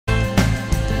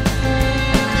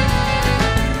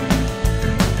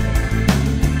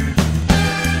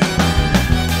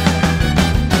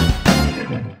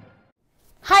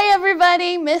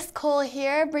everybody, Miss Cole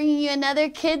here, bringing you another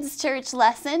Kids Church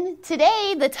lesson.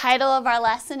 Today, the title of our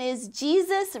lesson is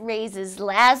Jesus Raises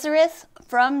Lazarus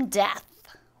from Death.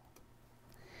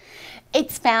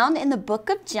 It's found in the book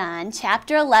of John,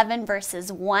 chapter 11,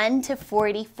 verses 1 to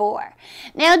 44.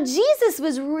 Now, Jesus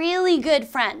was really good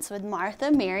friends with Martha,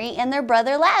 Mary, and their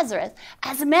brother Lazarus.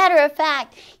 As a matter of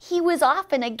fact, he was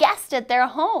often a guest at their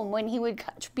home. When he would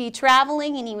be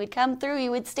traveling and he would come through, he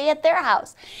would stay at their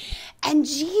house. And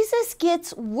Jesus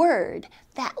gets word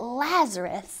that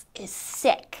Lazarus is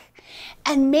sick.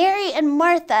 And Mary and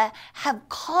Martha have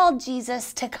called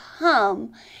Jesus to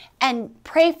come and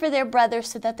pray for their brother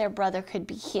so that their brother could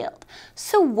be healed.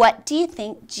 So what do you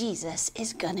think Jesus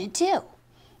is going to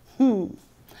do?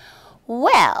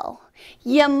 Well,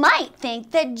 you might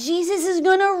think that Jesus is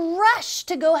going to rush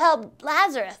to go help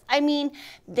Lazarus. I mean,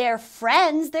 they're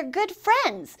friends. They're good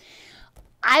friends.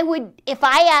 If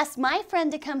I asked my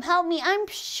friend to come help me, I'm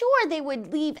sure they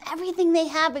would leave everything they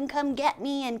have and come get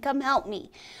me and come help me.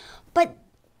 But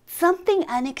something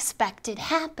unexpected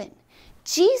happened.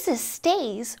 Jesus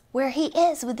stays where he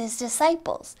is with his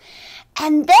disciples.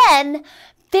 And then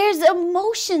there's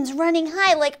emotions running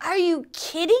high. Like, are you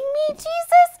kidding me,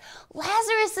 Jesus?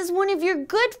 Lazarus is one of your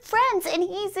good friends and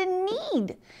he's in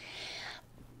need.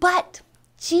 But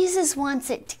Jesus wants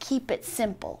it to keep it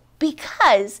simple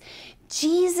because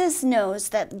Jesus knows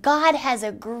that God has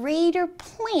a greater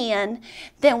plan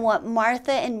than what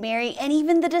Martha and Mary and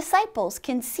even the disciples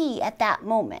can see at that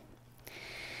moment.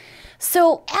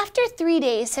 So after 3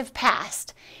 days have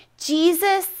passed,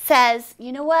 Jesus says,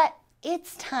 you know what?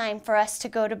 It's time for us to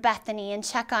go to Bethany and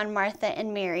check on Martha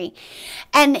and Mary.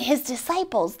 And his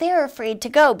disciples, they're afraid to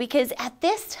go because at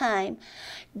this time,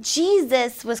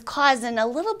 Jesus was causing a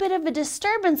little bit of a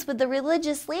disturbance with the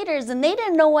religious leaders and they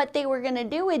didn't know what they were going to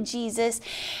do with Jesus.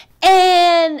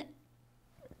 And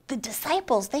the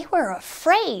disciples, they were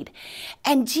afraid.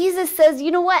 And Jesus says,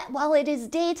 you know what? While it is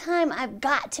daytime, I've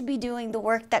got to be doing the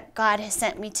work that God has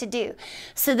sent me to do.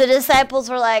 So the disciples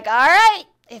were like, all right,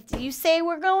 if you say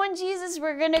we're going, Jesus,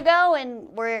 we're going to go. And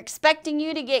we're expecting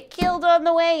you to get killed on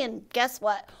the way. And guess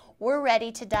what? We're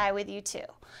ready to die with you too.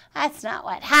 That's not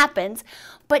what happens.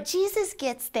 But Jesus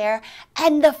gets there,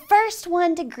 and the first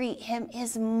one to greet him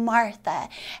is Martha.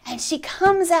 And she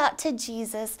comes out to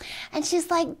Jesus, and she's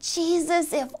like,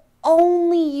 Jesus, if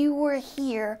only you were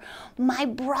here, my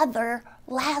brother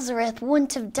Lazarus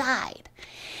wouldn't have died.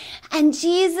 And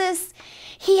Jesus,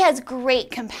 he has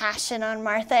great compassion on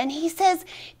Martha, and he says,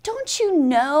 don't you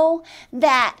know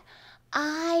that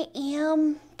I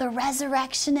am the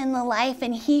resurrection and the life,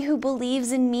 and he who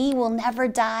believes in me will never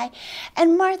die?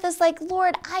 And Martha's like,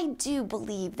 Lord, I do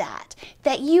believe that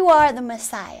you are the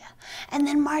Messiah. And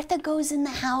then Martha goes in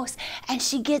the house and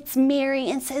she gets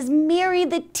Mary and says, Mary,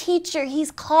 the teacher,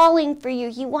 he's calling for you.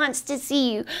 He wants to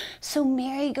see you. So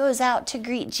Mary goes out to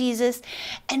greet Jesus,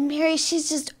 and Mary, she's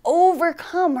just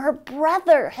overcome. Her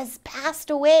brother has passed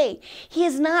away. He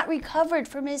has not recovered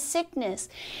from his sickness.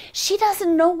 She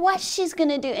doesn't know what she's going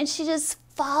to do, and she just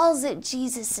falls at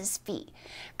Jesus' feet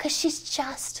because she's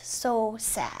just so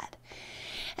sad.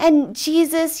 And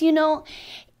Jesus, you know,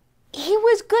 he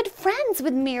was good friends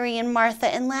with Mary and Martha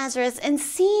and Lazarus, and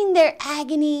seeing their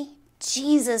agony,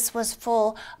 Jesus was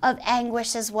full of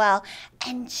anguish as well,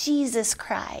 and Jesus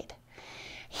cried.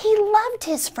 He loved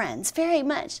his friends very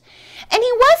much, and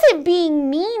he wasn't being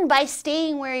mean by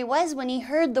staying where he was when he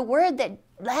heard the word that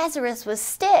Lazarus was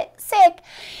sick.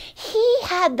 He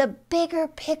had the bigger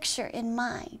picture in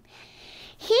mind.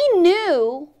 He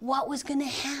knew what was going to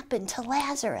happen to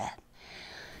Lazarus.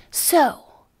 So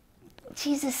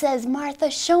Jesus says, Martha,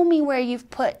 show me where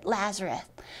you've put Lazarus.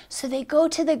 So they go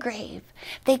to the grave.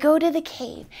 They go to the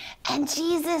cave. And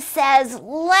Jesus says,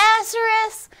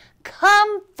 Lazarus,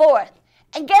 come forth.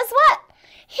 And guess what?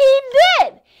 He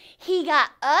did. He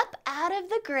got up out of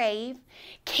the grave,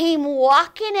 came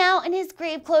walking out in his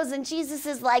grave clothes, and Jesus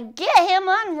is like, get him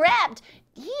unwrapped.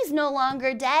 He's no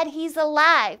longer dead. He's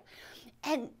alive.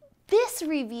 And this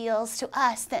reveals to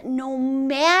us that no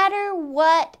matter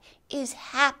what is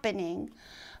happening,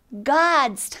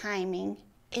 God's timing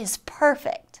is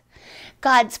perfect.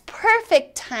 God's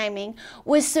perfect timing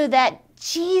was so that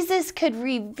Jesus could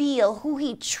reveal who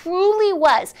he truly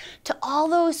was to all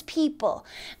those people,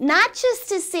 not just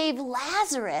to save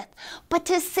Lazarus, but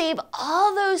to save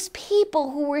all those people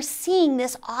who were seeing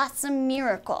this awesome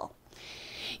miracle.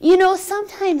 You know,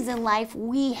 sometimes in life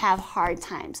we have hard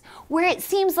times where it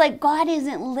seems like God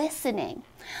isn't listening.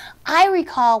 I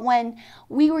recall when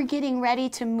we were getting ready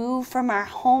to move from our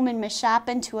home in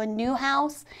Mashapin to a new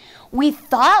house, we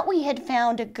thought we had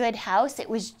found a good house. It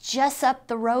was just up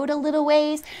the road a little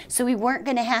ways, so we weren't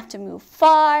going to have to move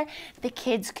far. The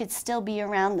kids could still be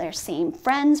around their same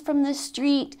friends from the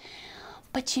street.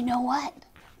 But you know what?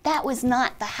 That was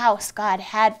not the house God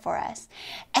had for us.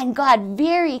 And God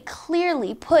very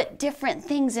clearly put different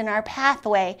things in our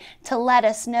pathway to let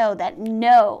us know that,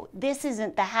 no, this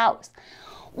isn't the house.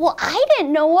 Well, I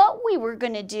didn't know what we were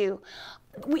going to do.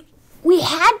 We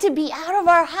had to be out of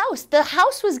our house. The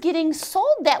house was getting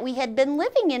sold that we had been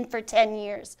living in for 10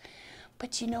 years.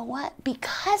 But you know what?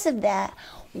 Because of that,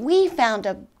 we found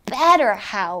a better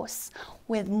house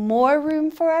with more room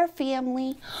for our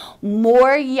family,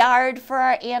 more yard for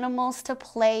our animals to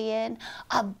play in,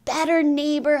 a better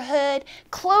neighborhood,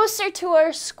 closer to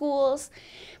our schools,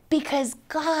 because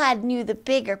God knew the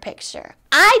bigger picture.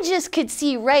 I just could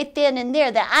see right then and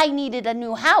there that I needed a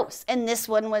new house, and this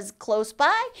one was close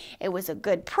by. It was a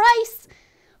good price,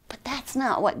 but that's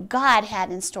not what God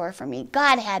had in store for me.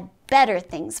 God had better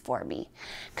things for me.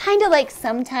 Kind of like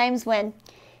sometimes when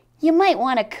you might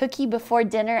want a cookie before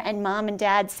dinner and mom and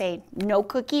dad say no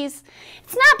cookies.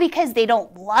 It's not because they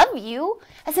don't love you.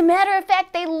 As a matter of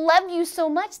fact, they love you so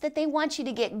much that they want you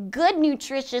to get good,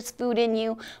 nutritious food in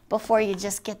you before you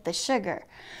just get the sugar.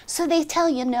 So they tell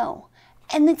you no.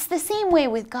 And it's the same way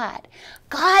with God.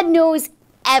 God knows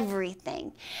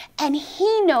everything, and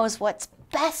He knows what's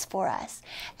best for us.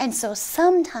 And so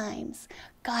sometimes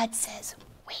God says,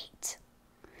 wait.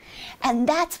 And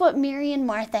that's what Mary and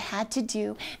Martha had to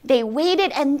do. They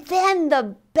waited, and then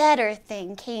the better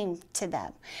thing came to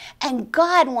them. And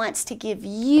God wants to give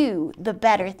you the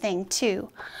better thing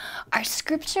too. Our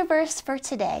scripture verse for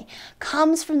today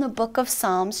comes from the book of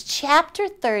Psalms, chapter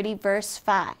 30, verse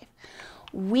 5.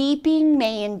 Weeping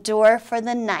may endure for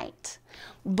the night,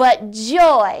 but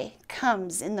joy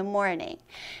comes in the morning.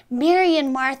 Mary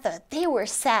and Martha, they were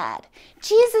sad.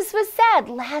 Jesus was sad.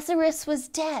 Lazarus was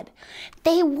dead.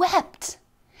 They wept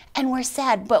and were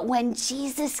sad. But when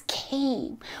Jesus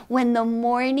came, when the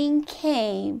morning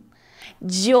came,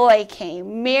 joy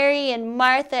came. Mary and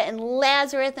Martha and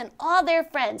Lazarus and all their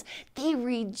friends, they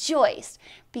rejoiced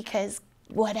because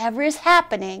whatever is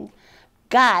happening,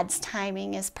 God's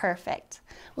timing is perfect.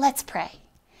 Let's pray.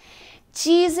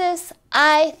 Jesus,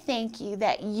 I thank you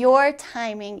that your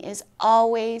timing is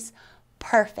always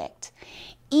perfect.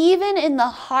 Even in the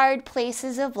hard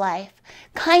places of life,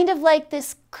 kind of like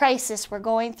this crisis we're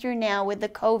going through now with the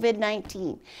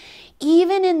COVID-19.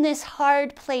 Even in this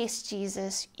hard place,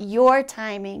 Jesus, your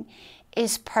timing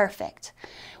is perfect.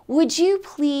 Would you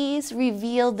please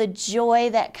reveal the joy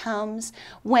that comes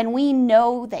when we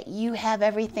know that you have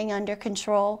everything under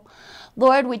control?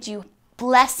 Lord, would you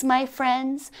bless my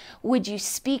friends? Would you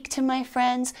speak to my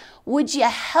friends? Would you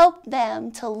help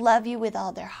them to love you with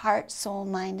all their heart, soul,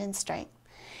 mind, and strength?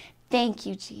 Thank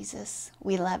you, Jesus.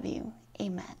 We love you.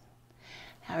 Amen.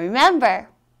 Now remember,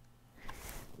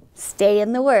 stay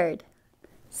in the Word,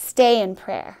 stay in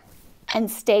prayer, and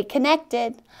stay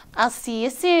connected. I'll see you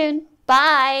soon.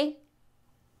 Bye.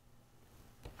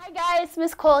 Hi guys,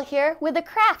 Miss Cole here with a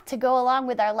craft to go along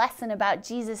with our lesson about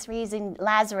Jesus raising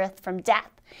Lazarus from death.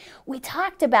 We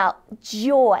talked about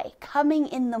joy coming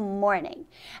in the morning.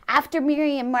 After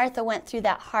Mary and Martha went through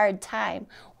that hard time,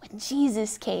 when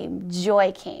Jesus came,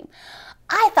 joy came.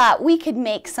 I thought we could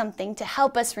make something to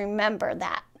help us remember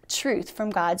that truth from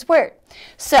God's Word.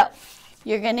 So,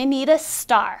 you're going to need a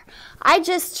star. I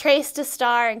just traced a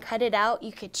star and cut it out.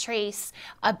 You could trace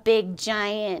a big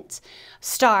giant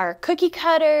star cookie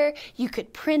cutter. You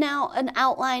could print out an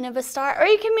outline of a star, or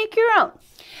you can make your own.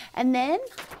 And then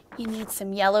you need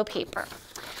some yellow paper.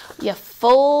 You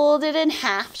fold it in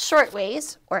half, short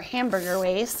ways, or hamburger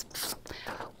ways.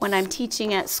 When I'm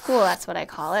teaching at school, that's what I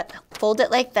call it. Fold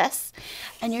it like this,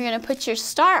 and you're going to put your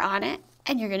star on it,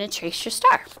 and you're going to trace your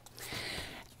star.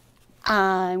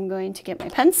 I'm going to get my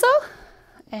pencil,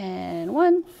 and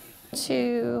 1,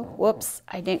 2, whoops,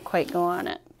 I didn't quite go on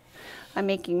it. I'm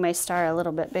making my star a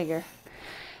little bit bigger.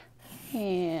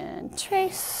 And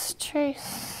trace,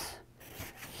 trace.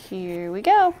 Here we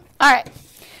go. All right,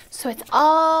 so it's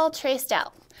all traced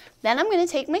out. Then I'm going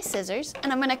to take my scissors,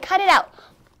 and I'm going to cut it out.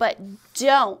 But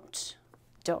don't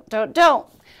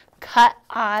cut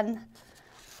on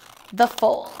the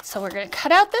fold. So we're going to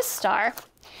cut out this star.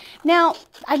 Now,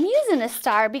 I'm using a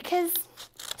star because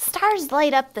stars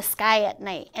light up the sky at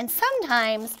night. And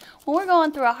sometimes when we're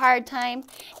going through a hard time,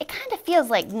 it kind of feels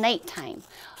like nighttime.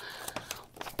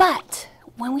 But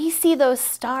when we see those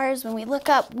stars, when we look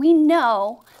up, we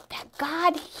know that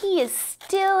God, He is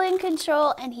still in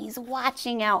control and He's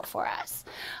watching out for us.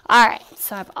 All right,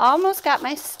 so I've almost got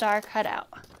my star cut out.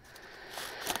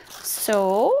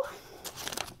 So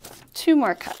 2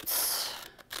 more cuts.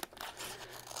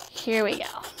 Here we go.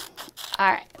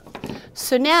 All right,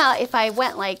 so now if I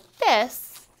went like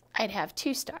this, I'd have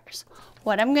 2 stars.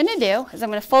 What I'm gonna do is I'm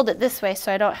gonna fold it this way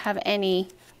so I don't have any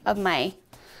of my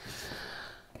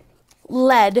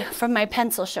lead from my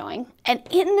pencil showing. And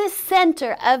in the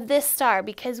center of this star,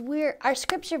 because our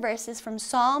scripture verse is from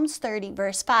Psalms 30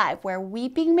 verse 5, where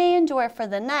weeping may endure for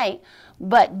the night,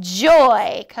 but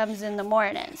joy comes in the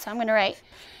morning. So I'm going to write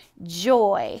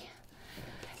joy.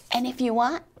 And if you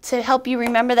want to help you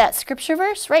remember that scripture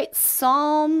verse, write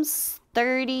Psalms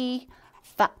 30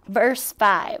 verse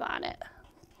 5 on it.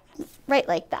 Right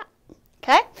like that.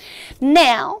 Okay?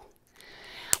 Now,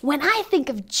 when I think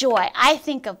of joy, I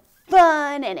think of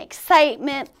fun and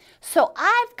excitement. So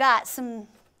I've got some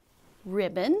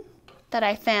ribbon that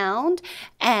I found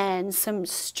and some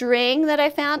string that I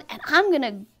found, and I'm going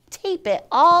to tape it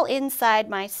all inside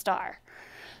my star.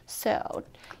 So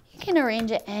you can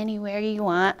arrange it anywhere you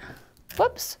want.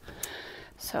 Whoops.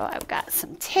 So I've got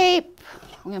some tape.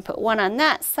 I'm going to put one on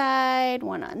that side,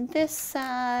 one on this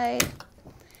side.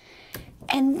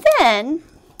 And then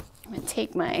I'm going to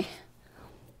take my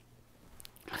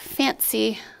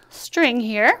fancy string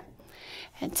here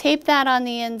and tape that on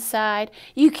the inside.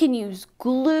 You can use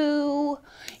glue,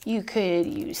 you could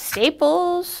use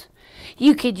staples,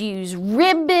 you could use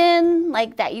ribbon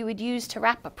like that you would use to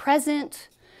wrap a present.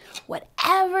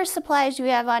 Whatever supplies you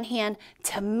have on hand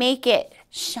to make it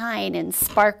shine and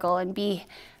sparkle and be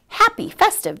happy,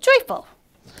 festive, joyful.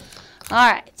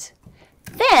 All right.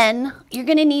 Then you're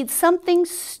going to need something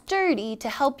sturdy to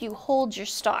help you hold your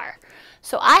star.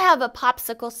 So I have a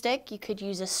popsicle stick. You could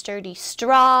use a sturdy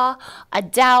straw, a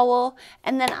dowel,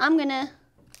 and then I'm going to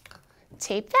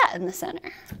tape that in the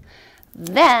center.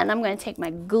 Then I'm going to take my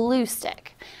glue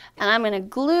stick and I'm going to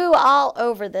glue all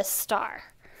over this star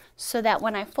so that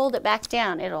when I fold it back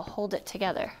down, it'll hold it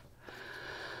together.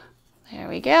 There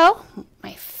we go.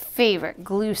 My favorite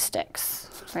glue sticks,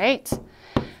 right?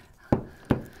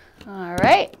 All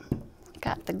right,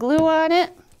 got the glue on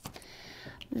it.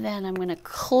 Then I'm going to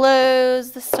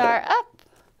close the star up,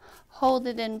 hold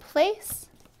it in place,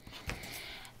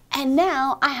 and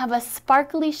now I have a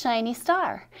sparkly, shiny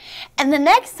star. And the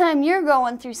next time you're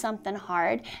going through something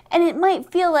hard, and it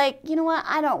might feel like, you know what,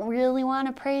 I don't really want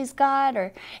to praise God,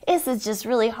 or this is just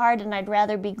really hard and I'd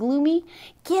rather be gloomy,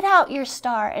 get out your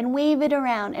star and wave it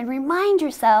around and remind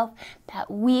yourself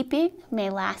that weeping may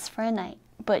last for a night,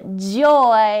 but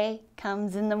joy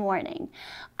comes in the morning.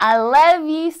 I love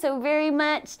you so very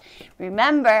much.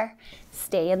 Remember,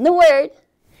 stay in the Word,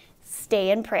 stay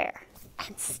in prayer,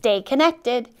 and stay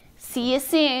connected. See you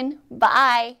soon.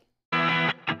 Bye.